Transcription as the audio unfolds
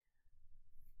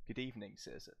Good evening,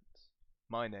 citizens.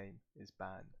 My name is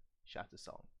Ban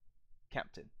Shattersong,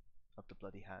 Captain of the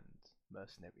Bloody Hand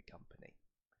Mercenary Company.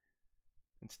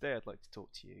 And today I'd like to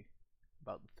talk to you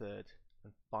about the third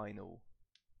and final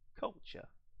culture,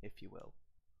 if you will,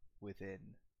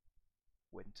 within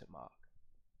Wintermark.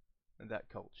 And that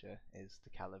culture is the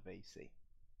Kallavesi.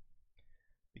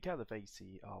 The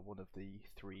Kallavesi are one of the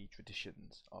three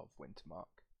traditions of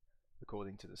Wintermark.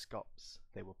 According to the Scops,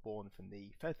 they were born from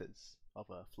the feathers of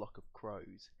a flock of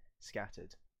crows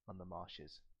scattered on the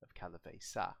marshes of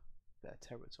Kallavesi, their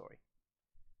territory.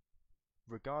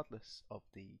 Regardless of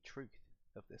the truth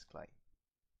of this claim,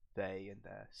 they and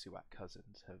their Suak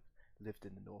cousins have lived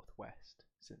in the northwest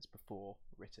since before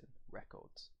written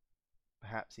records,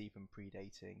 perhaps even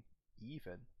predating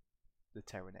the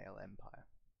Terranale Empire.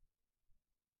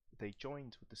 They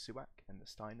joined with the Suak and the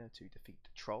Steiner to defeat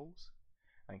the Trolls,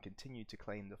 and continued to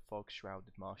claim the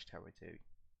fog-shrouded marsh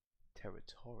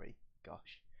territory.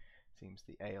 Gosh, seems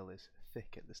the ale is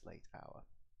thick at this late hour.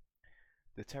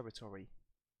 The territory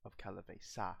of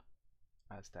Kallavesi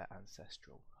as their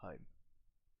ancestral home.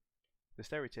 The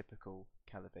stereotypical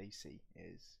Kallavesi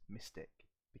is mystic,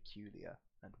 peculiar,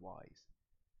 and wise.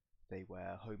 They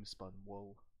wear homespun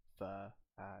wool, fur,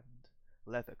 and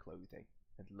leather clothing,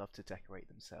 and love to decorate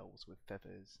themselves with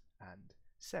feathers and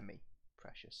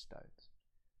semi-precious stones.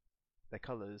 Their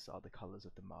colours are the colours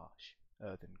of the marsh,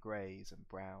 earthen greys and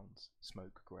browns,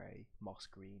 smoke grey, moss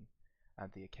green,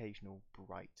 and the occasional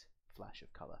bright flash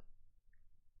of colour.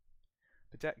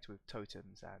 Bedecked with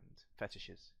totems and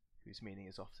fetishes, whose meaning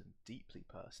is often deeply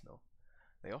personal,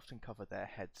 they often cover their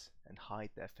heads and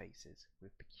hide their faces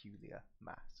with peculiar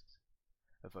masks,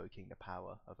 evoking the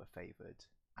power of a favoured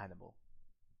animal,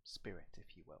 spirit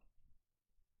if you will.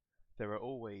 They are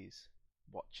always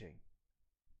watching,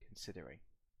 considering,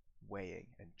 weighing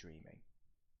and dreaming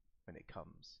when it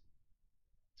comes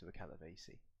to a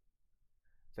Kallavesi.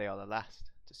 They are the last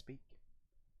to speak,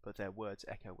 but their words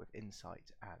echo with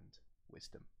insight and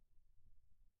wisdom.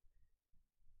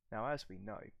 Now, as we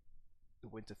know, the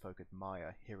Winterfolk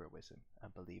admire heroism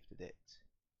and believe that it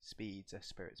speeds a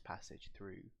spirit's passage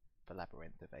through the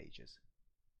labyrinth of ages.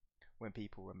 When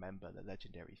people remember the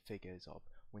legendary figures of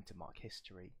Wintermark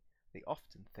history, they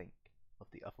often think of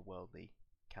the otherworldly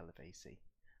Kallavesi,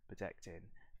 bedecked in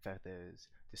feathers,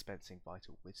 dispensing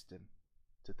vital wisdom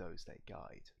to those they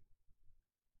guide.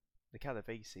 The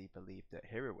Kallavesi believe that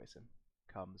heroism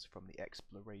comes from the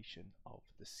exploration of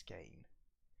the skein,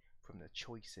 from the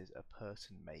choices a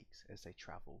person makes as they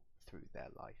travel through their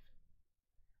life.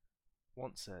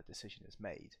 Once a decision is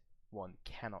made, one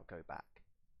cannot go back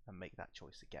and make that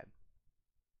choice again.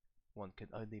 One can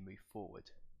only move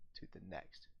forward to the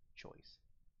next choice.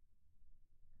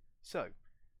 So,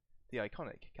 the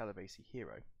iconic Kallavesi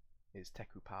hero is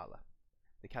Tekupala,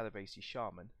 the Kallavesi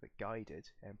shaman that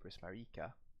guided Empress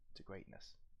Marika to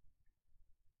greatness.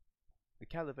 The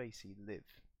Kallavesi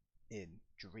live in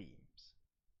dreams.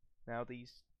 Now,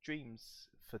 these dreams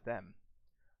for them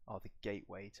are the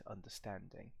gateway to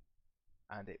understanding,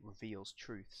 and it reveals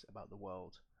truths about the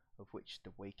world of which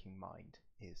the waking mind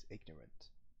is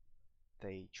ignorant.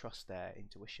 They trust their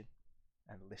intuition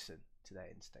and listen to their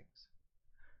instincts.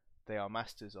 They are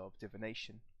masters of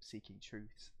divination, seeking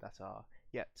truths that are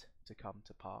yet to come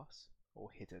to pass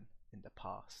or hidden in the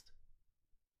past.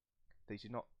 They do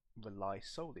not rely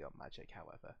solely on magic,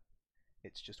 however.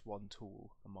 It's just one tool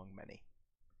among many.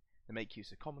 They make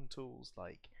use of common tools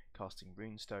like casting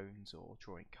runestones or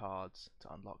drawing cards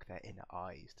to unlock their inner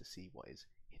eyes to see what is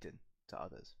hidden to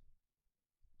others.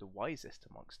 The wisest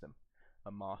amongst them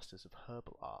are masters of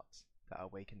herbal arts that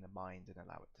awaken the mind and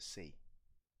allow it to see.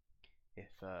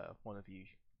 If one of you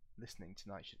listening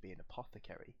tonight should be an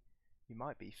apothecary, you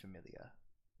might be familiar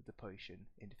with the potion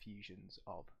infusions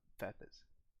of feathers.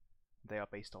 They are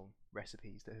based on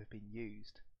recipes that have been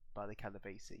used by the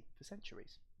Kallavesi for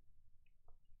centuries.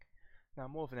 Now,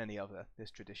 more than any other, this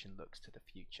tradition looks to the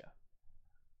future.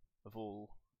 Of all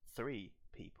three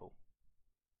people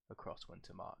across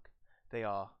Wintermark, they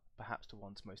are perhaps the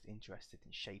ones most interested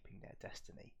in shaping their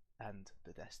destiny and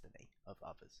the destiny of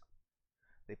others.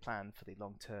 They plan for the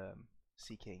long term,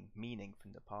 seeking meaning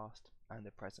from the past and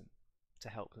the present to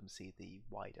help them see the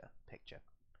wider picture.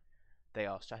 They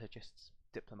are strategists,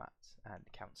 diplomats, and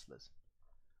counsellors,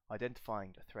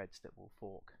 identifying the threads that will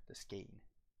fork the skein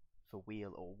for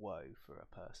weal or woe for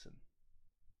a person,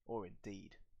 or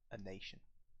indeed a nation.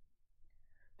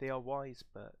 They are wise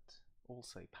but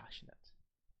also passionate.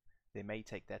 They may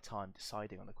take their time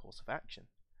deciding on a course of action,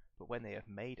 but when they have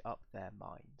made up their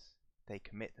minds, they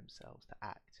commit themselves to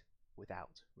act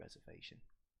without reservation.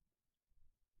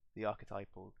 The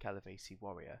archetypal Kallavesi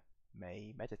warrior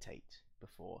may meditate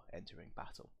before entering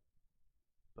battle,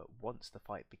 but once the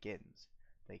fight begins,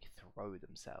 they throw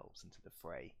themselves into the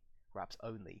fray, wrapped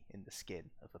only in the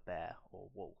skin of a bear or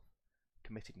wolf,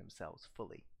 committing themselves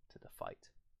fully to the fight.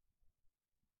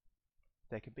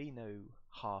 There can be no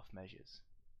half measures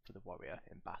for the warrior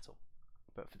in battle,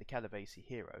 but for the Kallavesi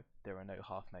hero there are no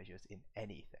half measures in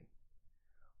anything.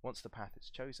 Once the path is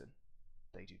chosen,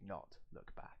 they do not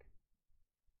look back.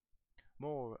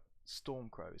 More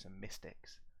stormcrows and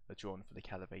mystics are drawn for the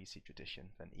Kallavesi tradition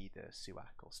than either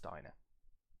Suak or Steiner.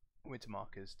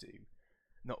 Wintermarkers do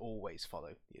not always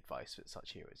follow the advice that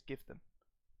such heroes give them,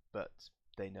 but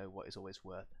they know what is always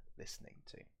worth listening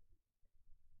to.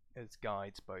 As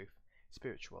guides both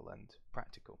spiritual and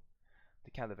practical,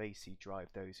 the Kallavesi drive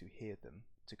those who hear them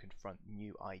to confront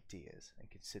new ideas and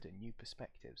consider new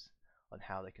perspectives on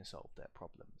how they can solve their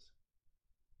problems.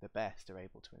 The best are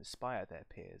able to inspire their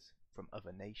peers from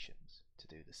other nations to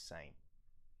do the same,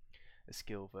 a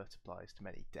skill that applies to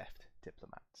many deft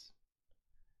diplomats.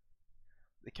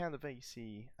 The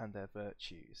Kallavesi and their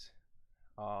virtues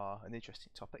are an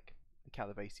interesting topic. The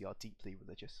Kallavesi are deeply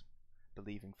religious,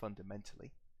 believing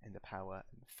fundamentally in the power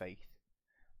and faith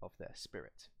of their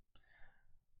spirit.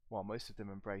 While most of them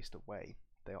embrace the way,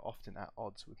 they are often at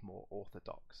odds with more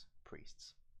orthodox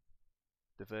priests.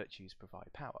 The virtues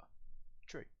provide power,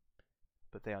 true,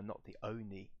 but they are not the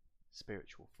only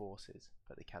spiritual forces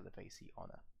that the Kallavesi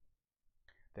honour.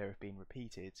 There have been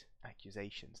repeated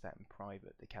accusations that in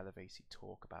private the Kallavesi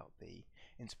talk about the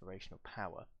inspirational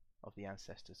power of the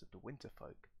ancestors of the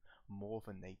Winterfolk more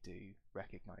than they do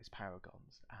recognise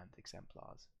paragons and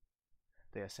exemplars.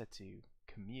 They are said to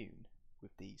commune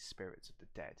with these spirits of the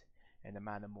dead in a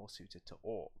manner more suited to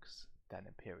orcs than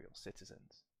imperial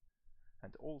citizens,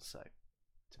 and also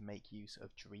to make use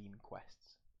of dream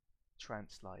quests,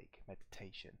 trance-like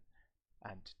meditation,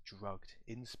 and drugged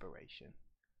inspiration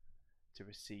to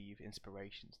receive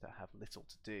inspirations that have little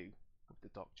to do with the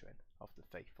doctrine of the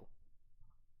faithful.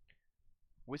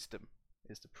 Wisdom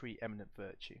is the preeminent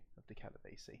virtue of the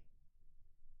Kallavesi,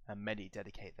 and many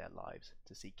dedicate their lives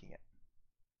to seeking it.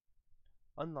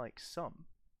 Unlike some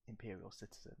imperial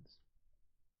citizens,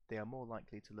 they are more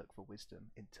likely to look for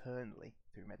wisdom internally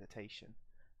through meditation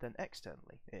than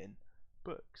externally in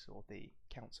books or the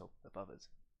counsel of others.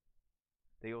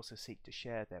 They also seek to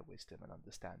share their wisdom and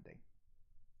understanding.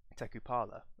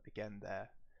 Tekupala, again their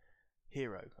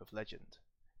hero of legend,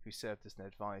 who served as an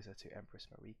advisor to Empress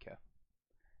Marika,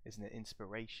 is an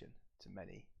inspiration to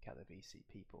many Kallavesi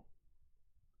people.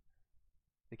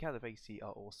 The Kallavesi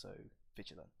are also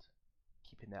vigilant,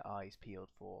 keeping their eyes peeled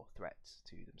for threats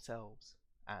to themselves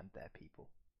and their people.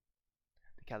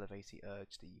 The Kallavesi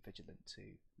urge the vigilant to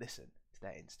listen to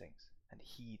their instincts and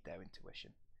heed their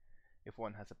intuition. If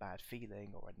one has a bad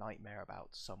feeling or a nightmare about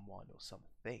someone or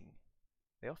something,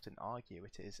 they often argue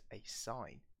it is a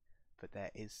sign that there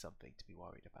is something to be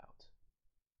worried about.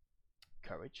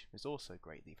 Courage is also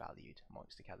greatly valued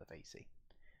amongst the Kallavesi.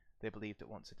 They believe that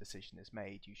once a decision is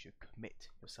made, you should commit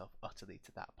yourself utterly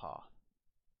to that path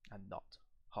and not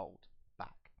hold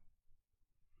back.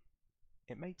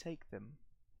 It may take them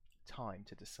time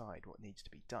to decide what needs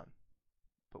to be done,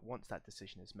 but once that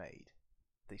decision is made,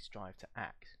 they strive to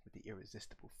act with the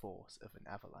irresistible force of an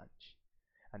avalanche,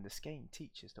 and the skein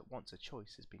teaches that once a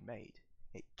choice has been made,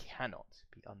 it cannot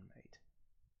be unmade,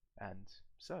 and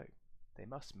so they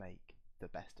must make the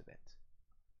best of it.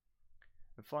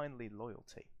 And finally,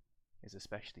 loyalty is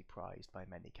especially prized by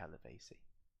many Kallavesi,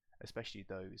 especially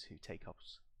those who take up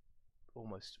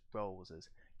almost roles as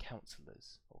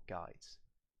counselors or guides.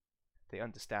 They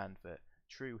understand that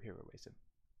true heroism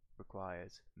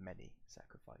requires many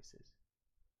sacrifices.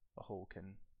 A whole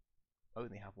can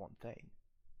only have one thing,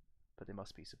 but they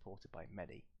must be supported by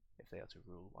many if they are to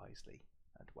rule wisely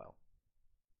and well.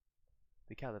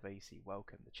 The Kallavesi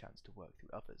welcome the chance to work through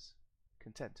others,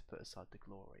 content to put aside the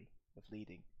glory of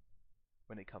leading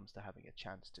when it comes to having a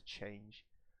chance to change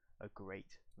a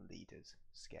great leader's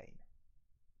skein.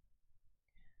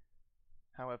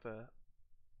 However,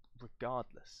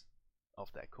 regardless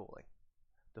of their calling,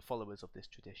 the followers of this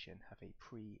tradition have a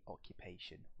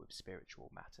preoccupation with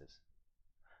spiritual matters.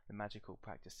 The magical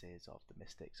practices of the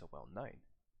mystics are well known,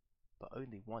 but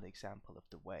only one example of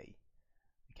the way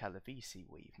the Kallavesi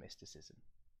weave mysticism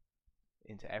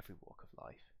into every walk of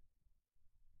life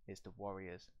is the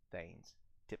warriors, thanes,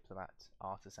 diplomats,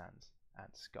 artisans, and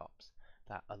scops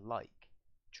that alike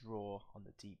draw on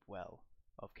the deep well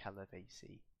of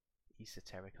Kallavesi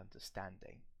esoteric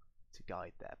understanding to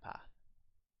guide their path.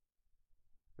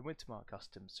 The Wintermark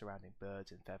customs surrounding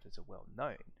birds and feathers are well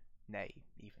known, nay,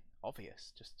 even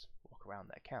obvious, just walk around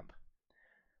their camp.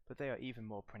 but they are even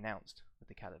more pronounced with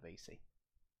the Kallavesi.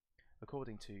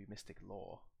 According to mystic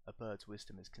lore, a bird's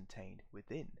wisdom is contained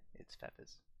within its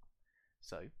feathers.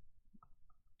 So,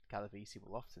 Kallavesi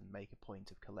will often make a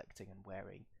point of collecting and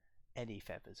wearing any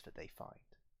feathers that they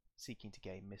find, seeking to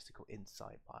gain mystical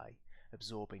insight by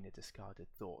absorbing the discarded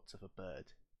thoughts of a bird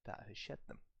that has shed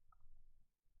them.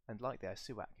 And like their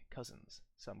Suak cousins,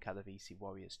 some Kallavesi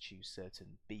warriors choose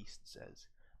certain beasts as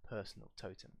personal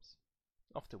totems,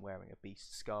 often wearing a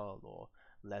beast skull or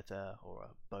leather or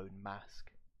a bone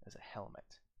mask as a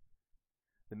helmet.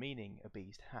 The meaning a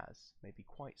beast has may be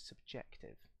quite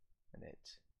subjective, and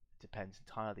it depends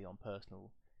entirely on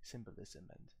personal symbolism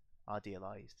and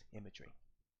idealized imagery.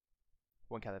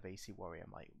 One Kallavesi warrior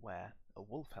might wear a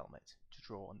wolf helmet to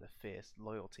draw on the fierce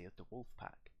loyalty of the wolf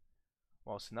pack,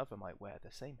 whilst another might wear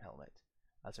the same helmet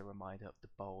as a reminder of the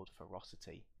bold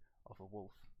ferocity of a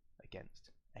wolf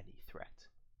against any threat.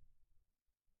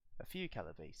 A few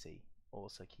Kallavesi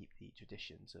also keep the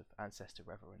traditions of ancestor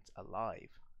reverence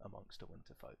alive amongst the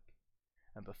Winterfolk,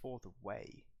 and before the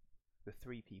Way, the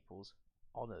three peoples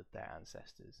honoured their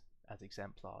ancestors as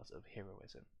exemplars of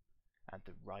heroism and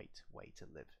the right way to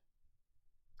live.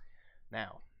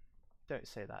 Now, don't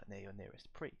say that near your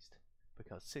nearest priest,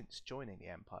 because since joining the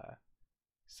Empire,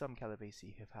 some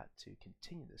Kallavesi have had to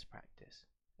continue this practice,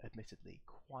 admittedly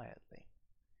quietly,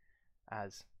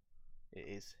 as it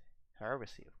is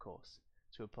heresy, of course,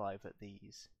 to imply that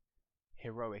these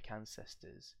heroic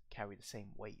ancestors carry the same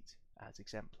weight as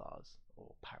exemplars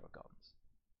or paragons.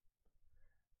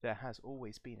 There has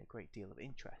always been a great deal of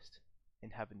interest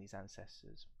in having these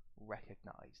ancestors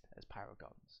recognized as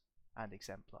paragons and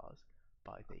exemplars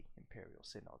by the Imperial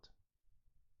Synod.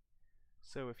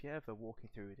 So if you're ever walking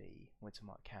through the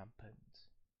Wintermark camp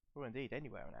or indeed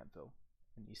anywhere in Anvil,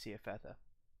 and you see a feather,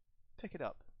 pick it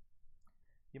up.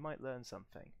 You might learn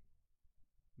something.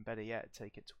 And better yet,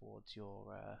 take it towards your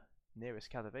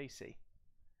nearest Kallavesi.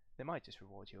 They might just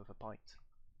reward you with a pint.